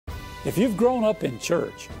If you've grown up in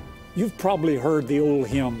church, you've probably heard the old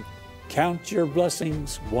hymn, "Count your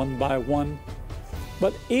blessings one by one."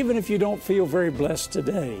 But even if you don't feel very blessed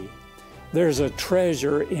today, there's a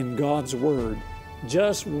treasure in God's Word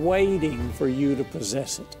just waiting for you to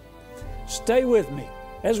possess it. Stay with me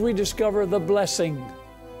as we discover the blessing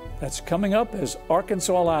that's coming up as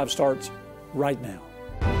Arkansas Live starts right now.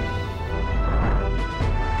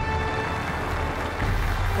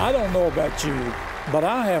 I don't know about you, but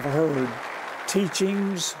I have heard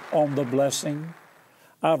teachings on the blessing.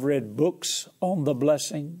 I've read books on the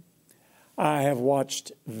blessing. I have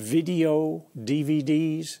watched video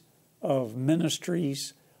DVDs of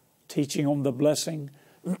ministries teaching on the blessing.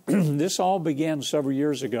 This all began several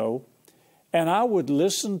years ago, and I would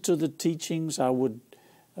listen to the teachings. I would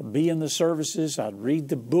be in the services. I'd read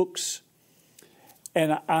the books,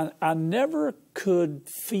 and I never could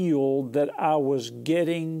feel that I was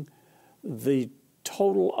getting the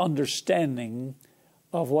total understanding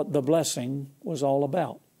of what the blessing was all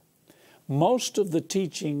about. Most of the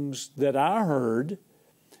teachings that I heard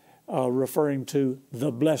referring to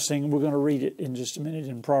the blessing, we're going to read it in just a minute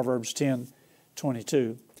in Proverbs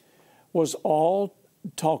 10:22, was all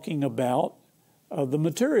talking about the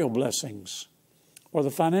material blessings or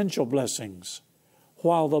the financial blessings.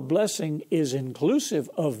 While the blessing is inclusive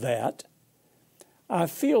of that, I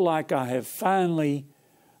feel like I have finally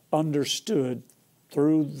understood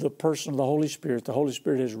through the person of the Holy Spirit. The Holy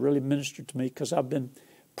Spirit has really ministered to me because I've been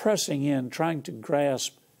pressing in, trying to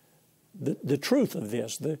grasp the truth of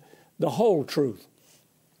this, the whole truth,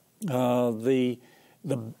 the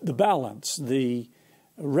balance, the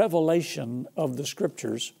revelation of the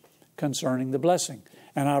Scriptures concerning the blessing.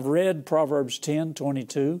 And I've read Proverbs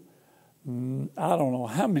 10:22, I don't know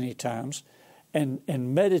how many times, and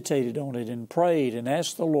meditated on it and prayed and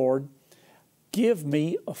asked the Lord, give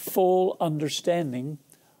me a full understanding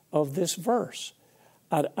of this verse.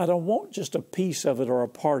 I don't want just a piece of it or a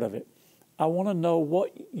part of it. I want to know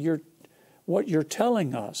what you're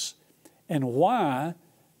telling us and why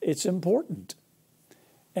it's important.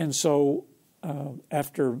 And so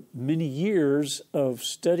after many years of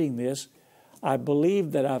studying this, I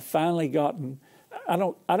believe that I've finally gotten, I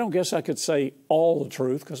don't guess I could say all the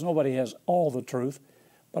truth, because nobody has all the truth,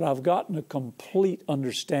 but I've gotten a complete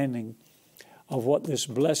understanding of what this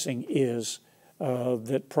blessing is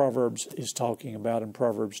that Proverbs is talking about in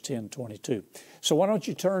Proverbs 10:22. So why don't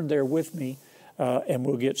you turn there with me and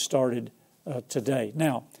we'll get started today.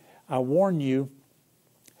 Now, I warn you,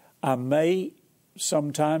 I may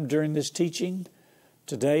sometime during this teaching,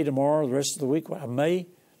 today, tomorrow, the rest of the week, I may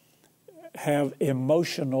have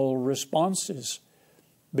emotional responses,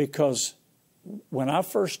 because when I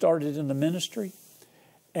first started in the ministry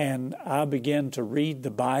and I began to read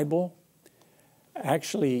the Bible,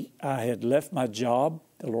 actually I had left my job.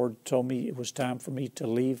 The Lord told me it was time for me to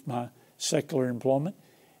leave my secular employment,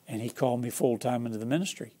 and He called me full-time into the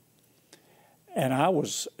ministry. And I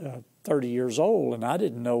was 30 years old, and I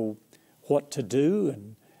didn't know what to do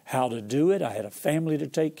and how to do it. I had a family to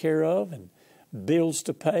take care of and bills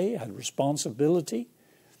to pay. I had responsibility.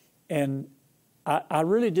 And I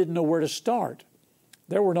really didn't know where to start.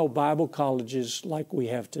 There were no Bible colleges like we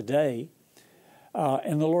have today.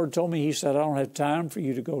 And the Lord told me, He said, I don't have time for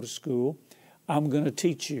you to go to school. I'm going to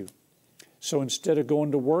teach you. So instead of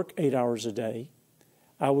going to work 8 hours a day,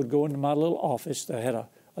 I would go into my little office that had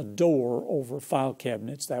a door over file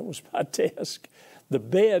cabinets. That was my desk. The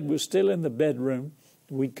bed was still in the bedroom.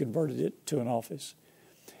 We'd converted it to an office.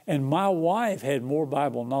 And my wife had more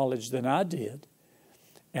Bible knowledge than I did.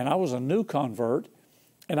 And I was a new convert,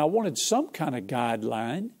 and I wanted some kind of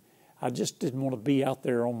guideline. I just didn't want to be out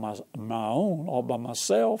there on my own, all by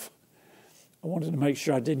myself. I wanted to make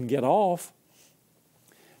sure I didn't get off.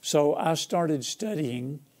 So I started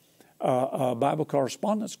studying a Bible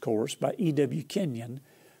correspondence course by E.W. Kenyon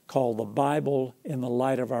called The Bible in the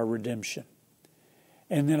Light of Our Redemption.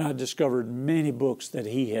 And then I discovered many books that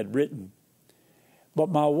he had written. But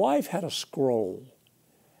my wife had a scroll,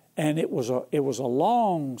 and it was a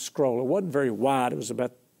long scroll. It wasn't very wide. It was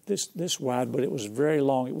about this wide, but it was very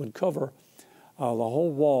long. It would cover the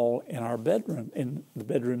whole wall in our bedroom, in the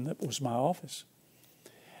bedroom that was my office.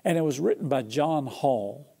 And it was written by John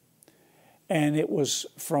Hall. And it was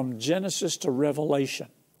from Genesis to Revelation.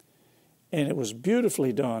 And it was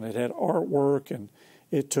beautifully done. It had artwork, and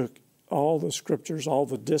it took all the scriptures, all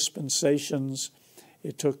the dispensations.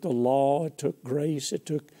 It took the law, it took grace, it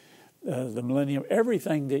took the millennium,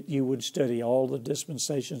 everything that you would study, all the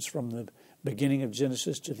dispensations from the beginning of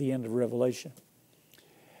Genesis to the end of Revelation.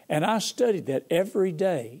 And I studied that every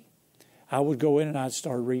day. I would go in and I'd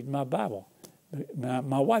start reading my Bible.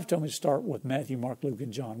 My wife told me to start with Matthew, Mark, Luke,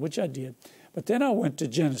 and John, which I did. But then I went to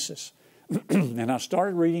Genesis, and I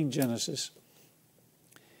started reading Genesis.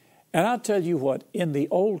 And I'll tell you what, in the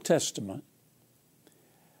Old Testament,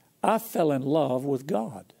 I fell in love with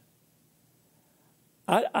God.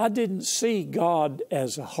 I didn't see God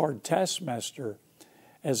as a hard taskmaster,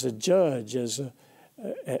 as a judge, as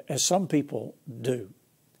some people do.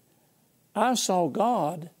 I saw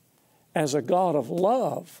God as a God of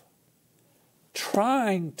love,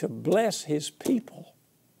 trying to bless His people.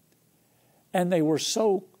 And they were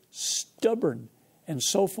so stubborn and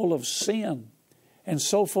so full of sin and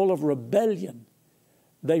so full of rebellion.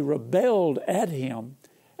 They rebelled at Him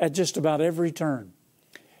at just about every turn.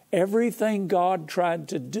 Everything God tried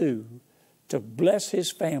to do to bless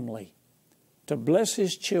His family, to bless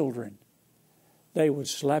His children, they would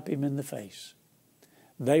slap Him in the face.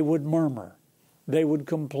 They would murmur. They would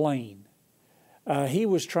complain. He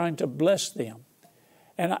was trying to bless them.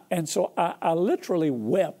 And so I literally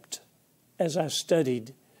wept as I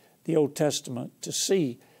studied the Old Testament to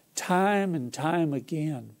see time and time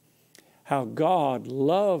again how God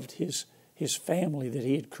loved His family that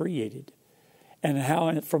He had created, and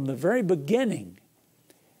how from the very beginning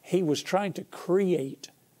He was trying to create,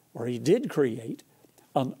 or He did create,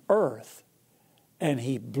 an earth, and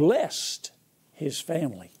He blessed His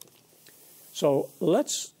family. So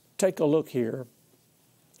let's take a look here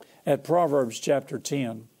at Proverbs chapter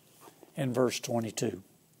 10 and verse 22.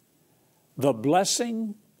 The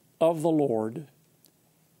blessing of the Lord,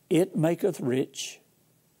 it maketh rich,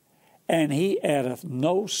 and He addeth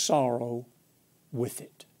no sorrow with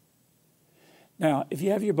it. Now, if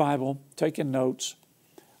you have your Bible, taking notes,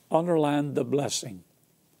 underline the blessing.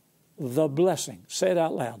 The blessing. Say it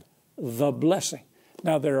out loud. The blessing.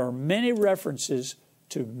 Now, there are many references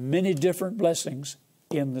to many different blessings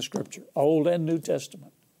in the Scripture, Old and New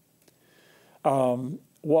Testament.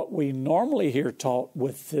 What we normally hear taught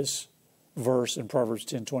with this verse in Proverbs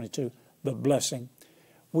 10:22, the blessing,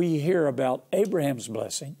 we hear about Abraham's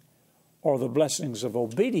blessing or the blessings of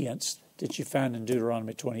obedience that you find in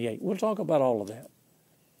Deuteronomy 28. We'll talk about all of that.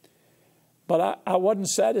 But I wasn't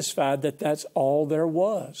satisfied that that's all there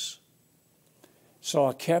was. So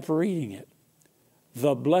I kept reading it.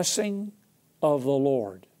 The blessing of the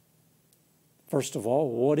Lord. First of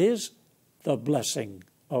all, what is the blessing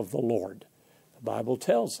of the Lord? The Bible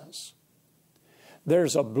tells us.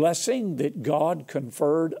 There's a blessing that God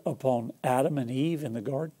conferred upon Adam and Eve in the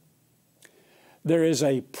garden. There is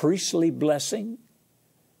a priestly blessing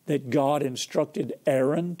that God instructed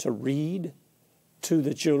Aaron to read to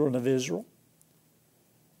the children of Israel.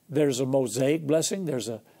 There's a Mosaic blessing. There's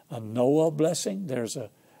a Noah blessing. There's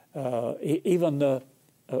even the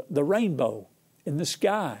rainbow in the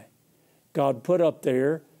sky. God put up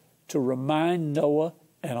there to remind Noah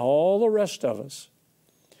and all the rest of us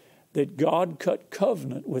that God cut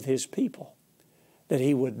covenant with His people, that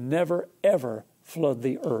He would never, ever flood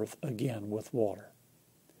the earth again with water.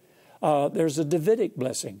 There's a Davidic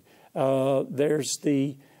blessing. There's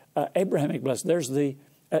the Abrahamic blessing. There's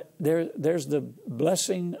the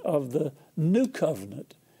blessing of the new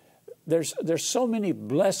covenant. There's so many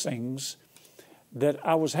blessings that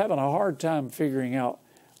I was having a hard time figuring out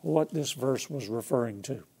what this verse was referring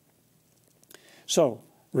to. So,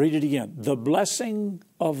 read it again. The blessing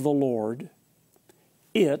of the Lord,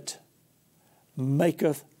 it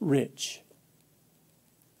maketh rich.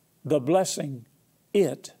 The blessing,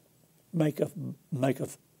 it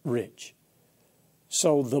maketh rich.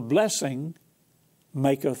 So the blessing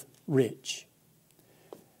maketh rich.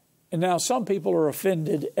 And now some people are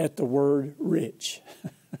offended at the word rich.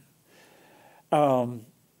 Some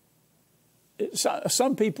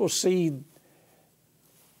people see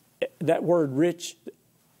that word rich.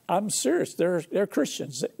 I'm serious. They're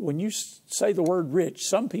Christians. When you say the word rich,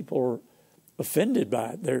 some people are offended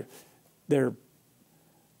by it.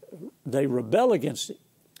 They rebel against it.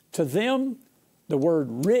 To them, the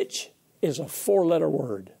word rich is a 4-letter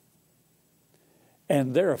word.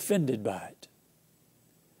 And they're offended by it.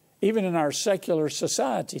 Even in our secular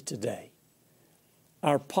society today,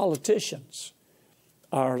 our politicians,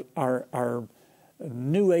 our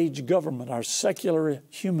New Age government, our secular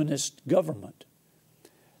humanist government,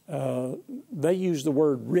 they use the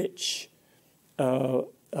word rich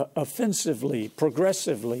offensively,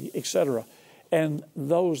 progressively, etc. And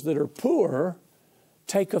those that are poor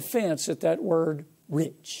take offense at that word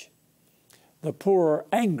rich. The poor are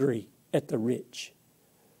angry at the rich.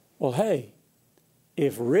 Well, hey,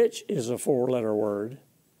 if rich is a 4-letter word,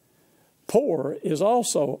 poor is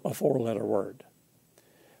also a 4-letter word.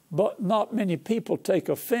 But not many people take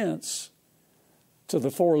offense to the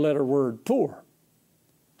 4-letter word poor.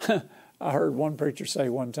 I heard one preacher say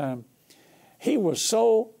one time, he was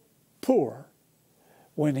so poor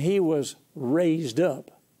when he was raised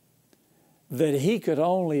up that he could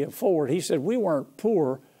only afford, he said, we weren't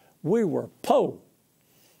poor, we were po.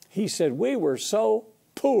 He said, we were so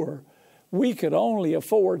poor, we could only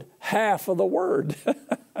afford half of the word.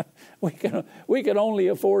 we could only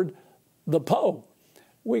afford the po.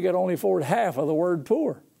 We could only afford half of the word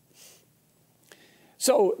poor.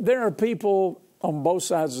 So there are people on both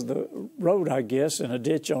sides of the road, I guess, in a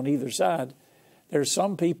ditch on either side. There's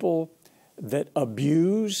some people that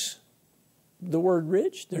abuse the word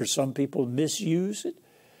rich. There's some people misuse it.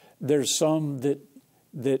 There's some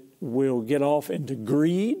that will get off into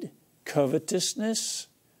greed, covetousness,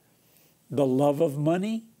 the love of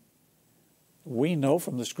money. We know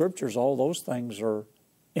from the Scriptures all those things are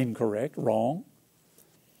incorrect, wrong.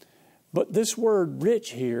 But this word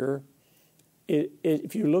rich here,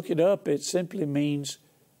 if you look it up, it simply means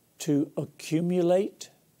to accumulate.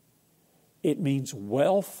 It means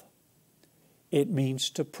wealth. It means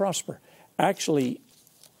to prosper. Actually,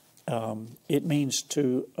 it means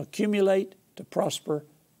to accumulate, to prosper,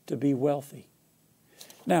 to be wealthy.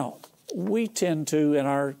 Now, we tend to, in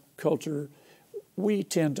our culture, we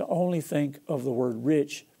tend to only think of the word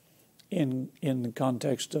rich in the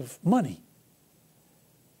context of money.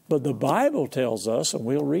 But the Bible tells us, and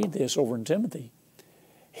we'll read this over in Timothy,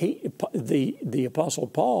 the Apostle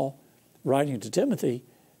Paul, writing to Timothy,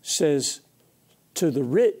 says, to the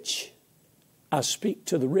rich, I speak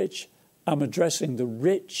to the rich. I'm addressing the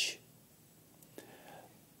rich.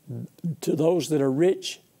 To those that are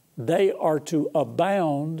rich, they are to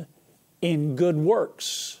abound in good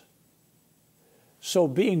works. So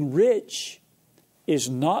being rich is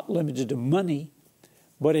not limited to money,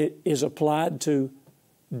 but it is applied to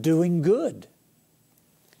doing good.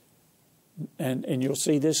 And you'll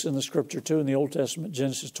see this in the Scripture too, in the Old Testament,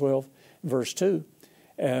 Genesis 12, verse 2,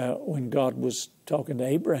 when God was talking to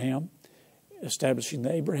Abraham, establishing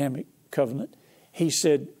the Abrahamic covenant, he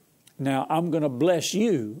said, now I'm going to bless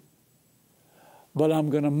you, but I'm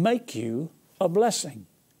going to make you a blessing.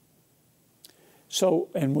 So,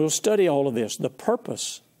 and we'll study all of this, the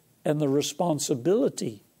purpose and the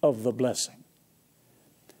responsibility of the blessing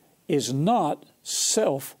is not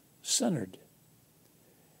self-centered.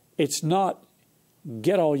 It's not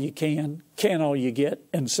get all you can all you get,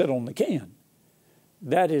 and sit on the can.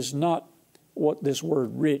 That is not what this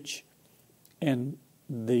word rich and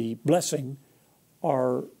the blessing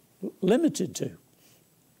are limited to.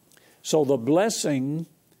 So the blessing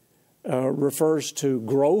refers to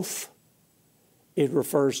growth. It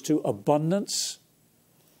refers to abundance.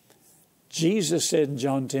 Jesus said in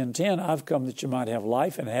John 10:10, I've come that you might have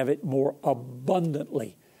life and have it more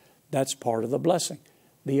abundantly. That's part of the blessing,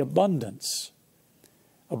 the abundance.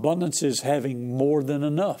 Abundance is having more than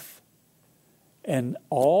enough. And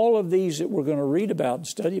all of these that we're going to read about and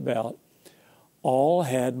study about all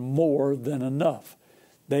had more than enough.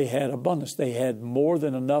 They had abundance. They had more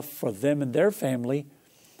than enough for them and their family,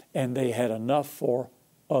 and they had enough for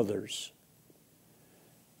others.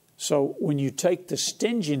 So when you take the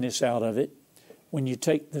stinginess out of it, when you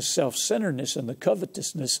take the self-centeredness and the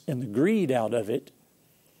covetousness and the greed out of it,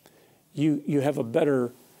 you have a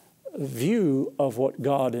better view of what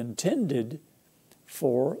God intended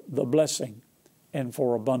for the blessing and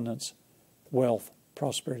for abundance, wealth,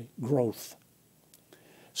 prosperity, growth.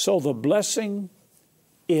 So the blessing,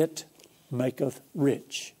 it maketh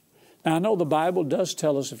rich. Now I know the Bible does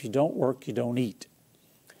tell us if you don't work, you don't eat.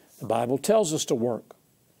 The Bible tells us to work.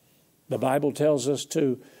 The Bible tells us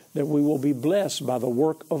that we will be blessed by the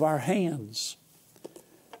work of our hands.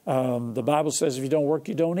 The Bible says if you don't work,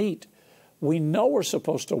 you don't eat. We know we're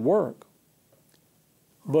supposed to work.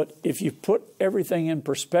 But if you put everything in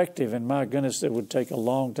perspective, and my goodness, it would take a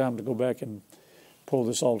long time to go back and pull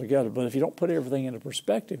this all together. But if you don't put everything into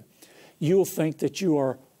perspective, you'll think that you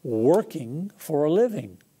are working for a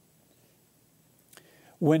living.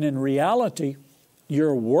 When in reality,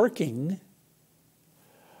 you're working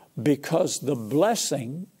because the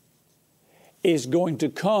blessing is going to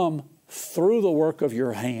come through the work of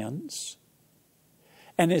your hands.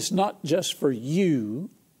 And it's not just for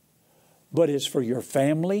you, but it's for your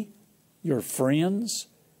family, your friends,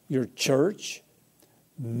 your church,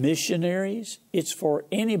 missionaries. It's for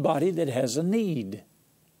anybody that has a need.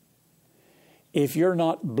 If you're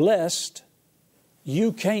not blessed,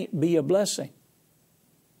 you can't be a blessing.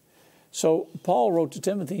 So Paul wrote to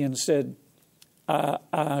Timothy and said,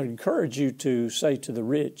 I encourage you to say to the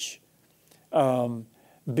rich,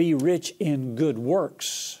 be rich in good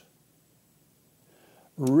works,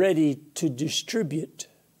 ready to distribute,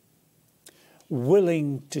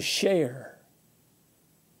 willing to share,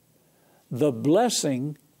 The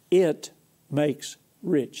blessing, it makes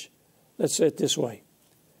rich. Let's say it this way.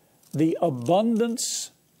 The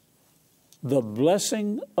abundance, the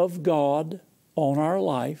blessing of God on our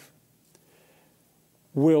life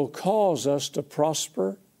will cause us to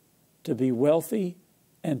prosper, to be wealthy,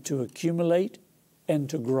 and to accumulate and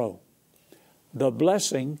to grow. The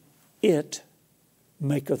blessing, it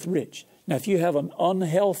maketh rich. Now, if you have an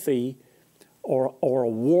unhealthy or a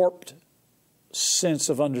warped sense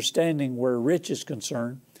of understanding where rich is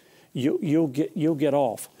concerned, you'll get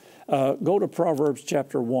off. Go to Proverbs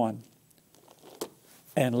chapter 1,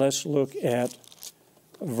 and let's look at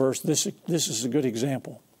verse. This is a good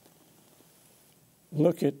example.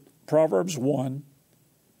 Look at Proverbs 1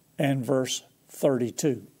 and verse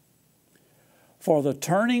 32. For the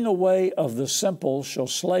turning away of the simple shall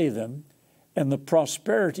slay them, and the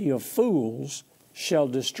prosperity of fools shall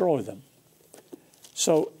destroy them.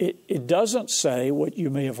 So it doesn't say what you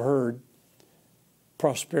may have heard,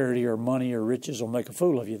 prosperity or money or riches will make a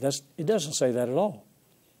fool of you. It doesn't say that at all.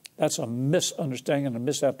 That's a misunderstanding and a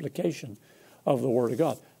misapplication of the Word of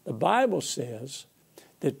God. The Bible says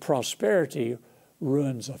that prosperity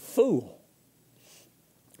ruins a fool.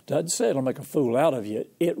 It doesn't say it'll make a fool out of you.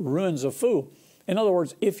 It ruins a fool. In other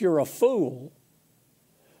words, if you're a fool,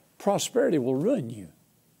 prosperity will ruin you.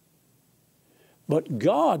 But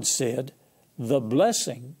God said, the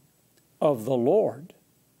blessing of the Lord,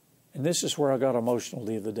 and this is where I got emotional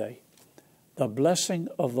the other day, the blessing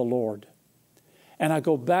of the Lord. And I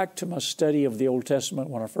go back to my study of the Old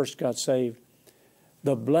Testament when I first got saved.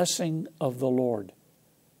 The blessing of the Lord.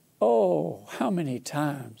 Oh, how many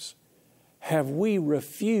times have we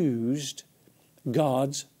refused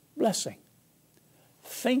God's blessing,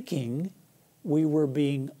 thinking we were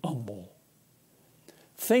being humble,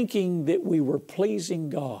 thinking that we were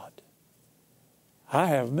pleasing God? I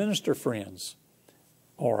have minister friends,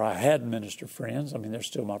 or I had minister friends. I mean, they're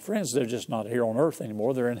still my friends. They're just not here on earth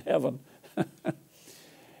anymore. They're in heaven.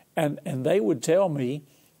 And they would tell me,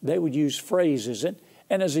 they would use phrases.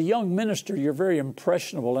 And as a young minister, you're very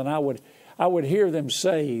impressionable. And I would hear them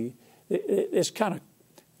say this kind of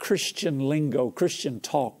Christian lingo, Christian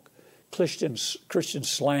talk, Christian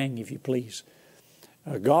slang, if you please.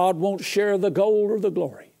 God won't share the gold or the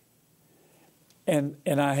glory. And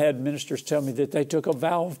I had ministers tell me that they took a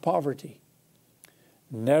vow of poverty,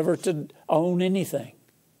 never to own anything.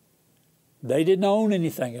 They didn't own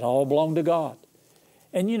anything. It all belonged to God.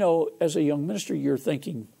 And, you know, as a young minister, you're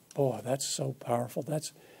thinking, boy, that's so powerful.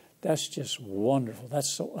 That's just wonderful. That's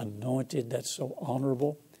so anointed. That's so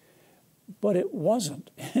honorable. But it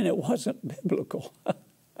wasn't, and it wasn't biblical.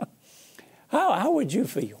 How would you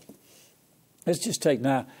feel? Let's just take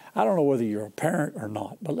now, I don't know whether you're a parent or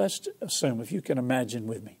not, but let's assume, if you can imagine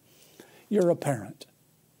with me, you're a parent,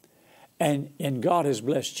 and God has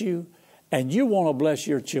blessed you, and you want to bless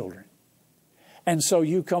your children. And so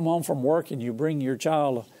you come home from work and you bring your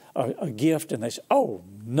child a gift, and they say, oh,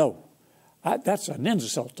 no, that's an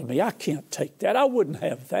insult to me. I can't take that. I wouldn't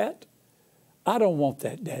have that. I don't want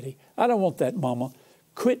that, Daddy. I don't want that, Mama.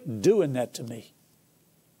 Quit doing that to me.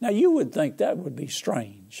 Now, you would think that would be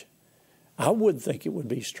strange. I would think it would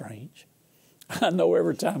be strange. I know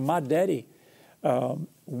every time my daddy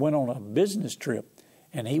went on a business trip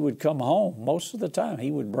and he would come home, most of the time he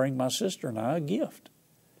would bring my sister and I a gift.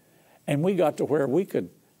 And we got to where we could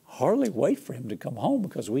hardly wait for him to come home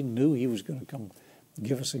because we knew he was going to come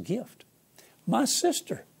give us a gift. My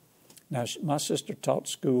sister, now my sister taught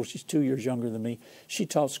school. She's 2 years younger than me. She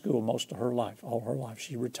taught school most of her life, all her life.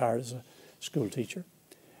 She retired as a school teacher.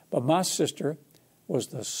 But my sister was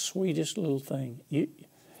the sweetest little thing.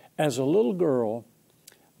 As a little girl,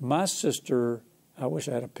 my sister, I wish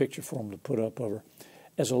I had a picture for him to put up of her.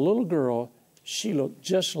 As a little girl, she looked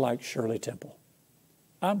just like Shirley Temple.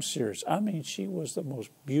 I'm serious. I mean, she was the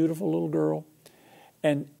most beautiful little girl.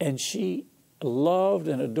 And she loved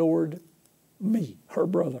and adored me, her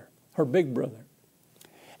brother, her big brother.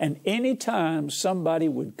 And anytime somebody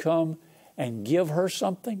would come and give her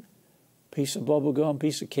something, piece of bubble gum,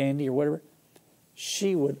 piece of candy or whatever,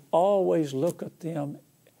 she would always look at them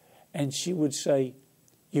and she would say,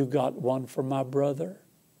 you got one for my brother?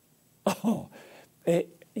 Oh,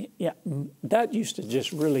 yeah, that used to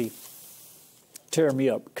just really tear me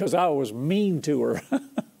up because I was mean to her.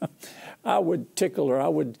 I would tickle her. I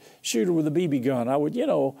would shoot her with a BB gun. I would,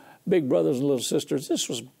 big brothers and little sisters. This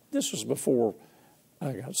was before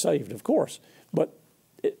I got saved, of course. But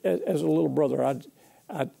as a little brother,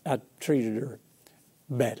 I treated her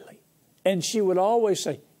badly. And she would always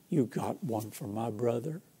say, you got one for my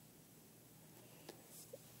brother.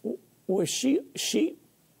 Well,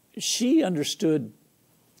 she understood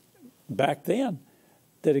back then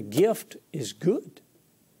that a gift is good,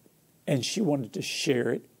 and she wanted to share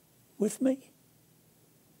it with me.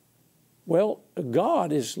 Well,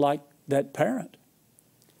 God is like that parent.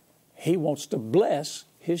 He wants to bless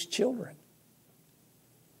his children.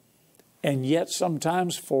 And yet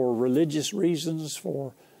sometimes for religious reasons,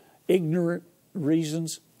 for ignorant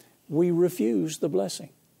reasons, we refuse the blessing.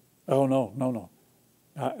 Oh, no.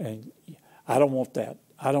 I don't want that.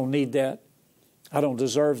 I don't need that. I don't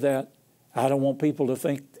deserve that. I don't want people to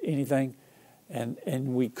think anything.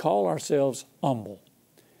 And we call ourselves humble.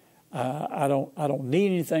 I don't need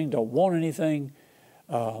anything, don't want anything.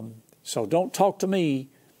 So don't talk to me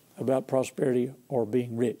about prosperity or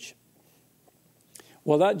being rich.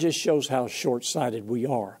 Well, that just shows how short-sighted we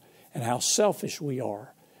are and how selfish we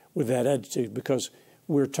are with that attitude, because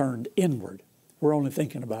we're turned inward. We're only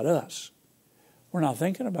thinking about us. We're not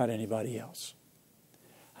thinking about anybody else.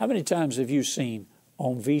 How many times have you seen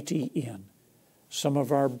on VTN some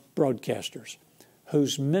of our broadcasters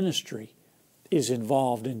whose ministry is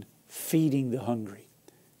involved in feeding the hungry,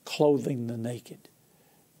 clothing the naked,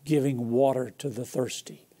 giving water to the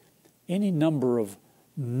thirsty, any number of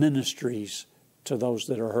ministries to those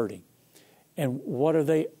that are hurting? And what are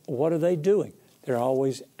they doing? They're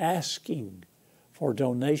always asking for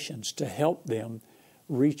donations to help them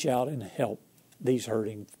reach out and help these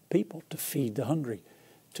hurting people, to feed the hungry,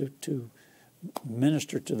 to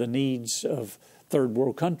minister to the needs of third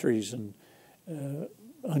world countries and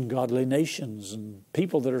ungodly nations and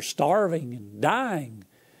people that are starving and dying,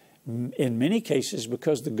 in many cases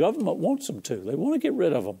because the government wants them to. They want to get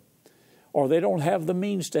rid of them, or they don't have the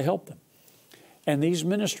means to help them. And these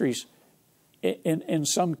ministries, in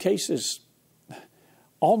some cases,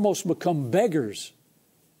 almost become beggars.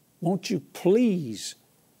 Won't you please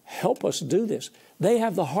help us do this? They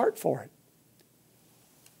have the heart for it.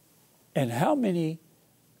 And how many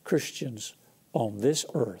Christians on this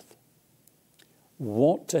earth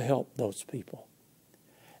want to help those people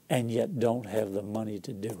and yet don't have the money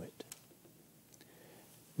to do it?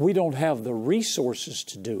 We don't have the resources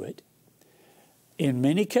to do it in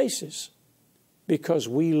many cases because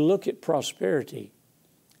we look at prosperity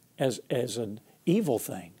as an evil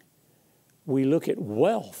thing. We look at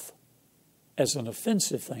wealth as an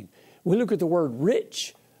offensive thing. We look at the word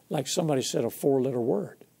rich like somebody said a 4-letter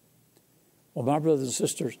word. Well, my brothers and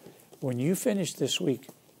sisters, when you finish this week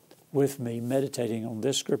with me meditating on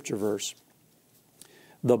this scripture verse,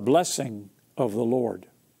 the blessing of the Lord,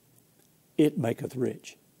 it maketh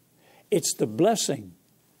rich. It's the blessing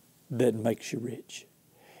that makes you rich.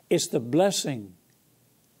 It's the blessing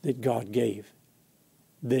that God gave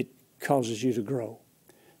that causes you to grow,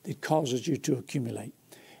 that causes you to accumulate.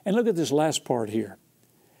 And look at this last part here.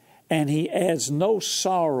 And he adds no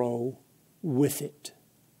sorrow with it.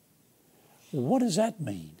 What does that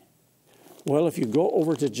mean? Well, if you go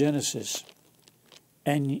over to Genesis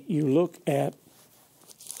and you look at,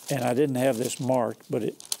 and I didn't have this marked, but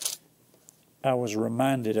I was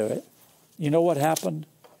reminded of it. You know what happened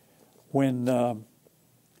when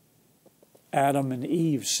Adam and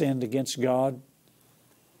Eve sinned against God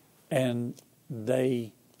and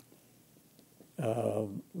they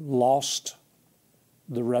lost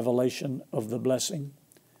the revelation of the blessing?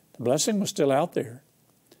 The blessing was still out there,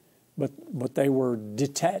 but they were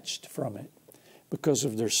detached from it because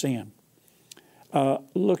of their sin.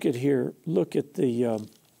 Look at here. Look at the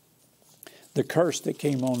curse that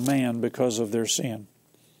came on man because of their sin.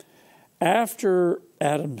 After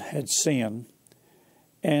Adam had sinned,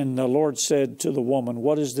 and the Lord said to the woman,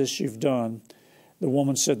 "What is this you've done?" The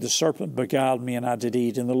woman said, "The serpent beguiled me, and I did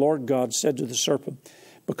eat." And the Lord God said to the serpent,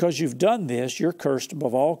 "Because you've done this, you're cursed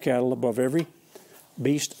above all cattle, above every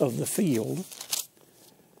beast of the field.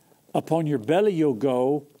 Upon your belly you'll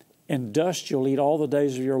go, and dust you'll eat all the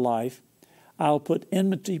days of your life. I'll put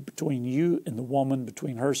enmity between you and the woman,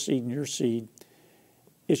 between her seed and your seed.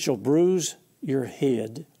 It shall bruise your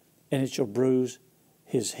head, and it shall bruise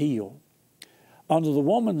his heel." Unto the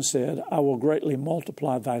woman said, "I will greatly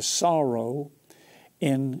multiply thy sorrow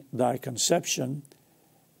in thy conception.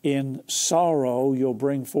 In sorrow you'll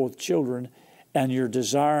bring forth children, and your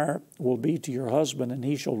desire will be to your husband, and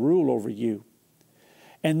he shall rule over you."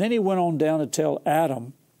 And then he went on down to tell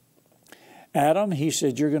Adam, he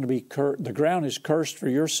said, "You're going to be the ground is cursed for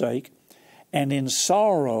your sake, and in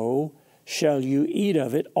sorrow shall you eat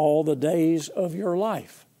of it all the days of your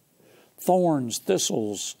life. Thorns,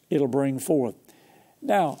 thistles, it'll bring forth."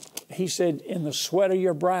 Now, he said, in the sweat of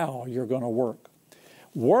your brow, you're going to work.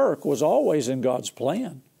 Work was always in God's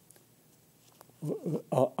plan.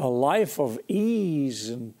 A life of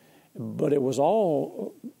ease, but it was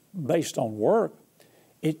all based on work.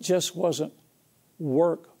 It just wasn't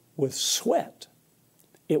work with sweat.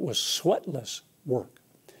 it was sweatless work.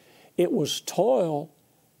 It was toil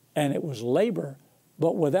and it was labor,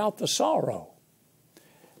 but without the sorrow.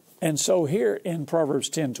 And so here in Proverbs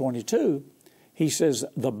 10:22, he says,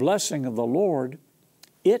 the blessing of the Lord,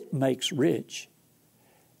 it makes rich,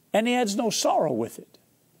 and he adds no sorrow with it.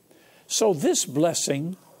 So this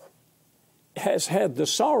blessing has had the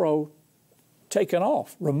sorrow taken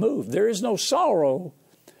off, removed. There is no sorrow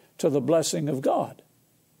to the blessing of God.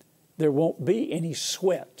 There won't be any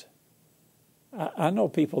sweat. I know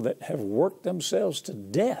people that have worked themselves to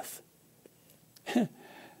death.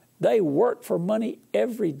 They work for money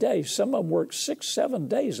every day. Some of them work 6-7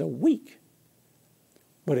 days a week.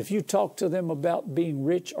 But if you talk to them about being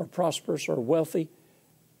rich or prosperous or wealthy,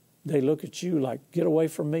 they look at you like, get away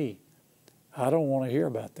from me. I don't want to hear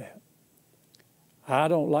about that. I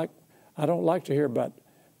don't like to hear about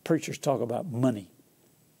preachers talk about money.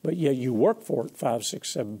 But yet you work for it 5, 6,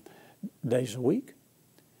 7 days a week.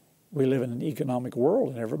 We live in an economic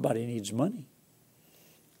world and everybody needs money.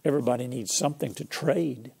 Everybody needs something to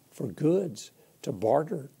trade for goods, to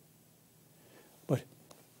barter.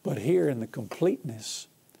 But here in the completeness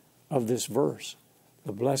of this verse,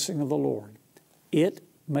 the blessing of the Lord, it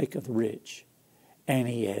maketh rich, and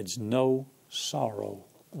he adds no sorrow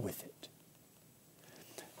with it.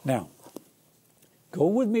 Now, go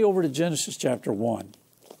with me over to Genesis chapter 1,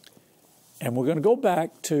 and we're going to go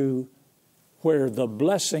back to where the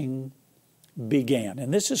blessing began.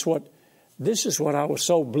 And this is what I was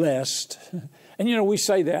so blessed. And you know, we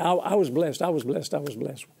say that, I was blessed, I was blessed, I was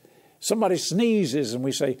blessed. Somebody sneezes and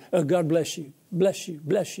we say, oh, God bless you, bless you,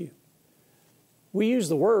 bless you. We use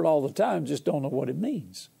the word all the time, just don't know what it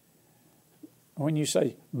means. When you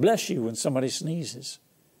say, bless you when somebody sneezes,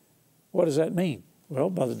 what does that mean? Well,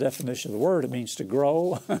 by the definition of the word, it means to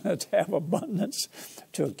grow, to have abundance,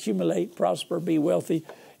 to accumulate, prosper, be wealthy,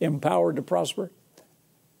 empowered to prosper.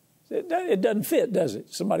 It doesn't fit, does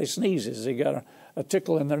it? Somebody sneezes, they got a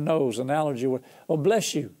tickle in their nose, an allergy. Oh,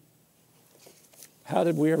 bless you. How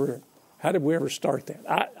did we ever start that?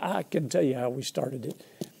 I can tell you how we started it.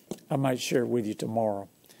 I might share it with you tomorrow.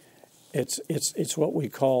 It's what we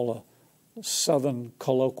call a Southern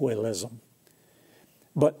colloquialism.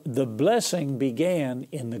 But the blessing began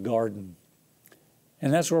in the garden.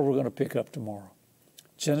 And that's where we're going to pick up tomorrow.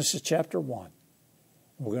 Genesis chapter 1.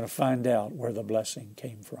 We're going to find out where the blessing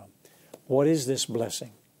came from. What is this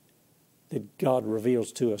blessing that God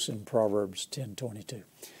reveals to us in Proverbs 10:22?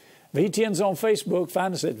 VTN's on Facebook.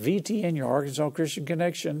 Find us at VTN, your Arkansas Christian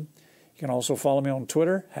Connection. You can also follow me on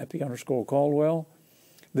Twitter, Happy_Caldwell.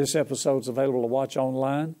 This episode's available to watch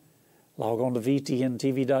online. Log on to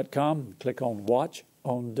VTNTV.com and click on Watch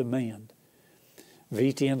on Demand.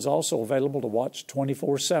 VTN's also available to watch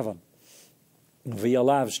 24/7 via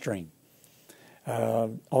live stream.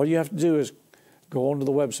 All you have to do is go onto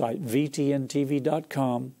the website,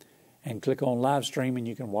 VTNTV.com, and click on live stream, and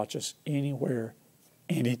you can watch us anywhere,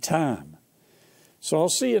 anytime. So I'll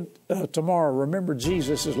see you tomorrow. Remember,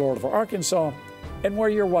 Jesus is Lord of Arkansas and where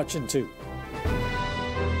you're watching too.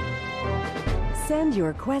 Send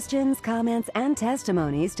your questions, comments, and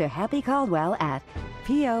testimonies to Happy Caldwell at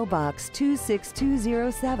P.O. Box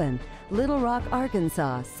 26207, Little Rock,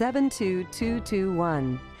 Arkansas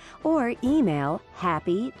 72221. Or email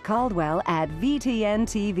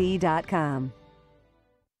happycaldwell@vtntv.com.